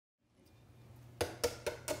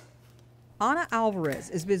Ana Alvarez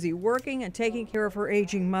is busy working and taking care of her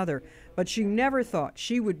aging mother, but she never thought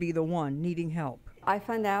she would be the one needing help. I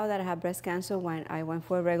found out that I had breast cancer when I went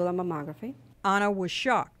for a regular mammography. Ana was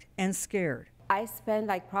shocked and scared. I spent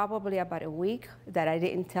probably about a week that I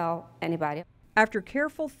didn't tell anybody. After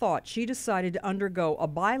careful thought, she decided to undergo a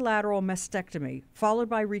bilateral mastectomy followed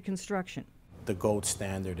by reconstruction. The gold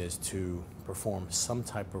standard is to perform some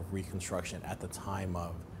type of reconstruction at the time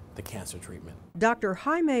of the cancer treatment. Dr.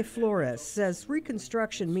 Jaime Flores says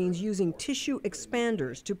reconstruction means using tissue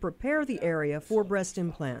expanders to prepare the area for breast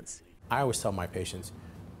implants. I always tell my patients,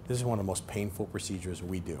 this is one of the most painful procedures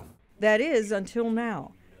we do. That is, until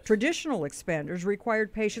now. Traditional expanders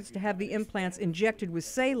required patients to have the implants injected with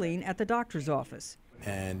saline at the doctor's office.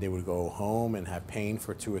 And they would go home and have pain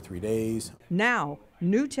for 2 or 3 days. Now,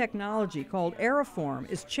 new technology called Aeroform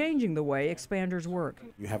is changing the way expanders work.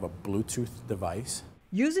 You have a Bluetooth device.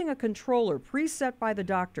 Using a controller preset by the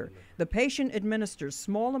doctor, the patient administers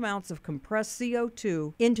small amounts of compressed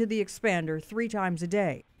CO2 into the expander 3 times a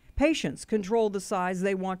day. Patients control the size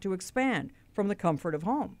they want to expand from the comfort of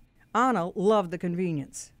home. Ana loved the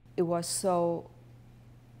convenience. It was so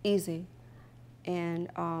easy and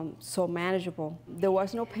so manageable. There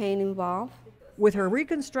was no pain involved. With her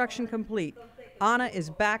reconstruction complete, Ana is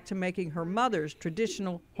back to making her mother's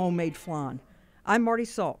traditional homemade flan. I'm Marty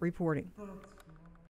Salt reporting.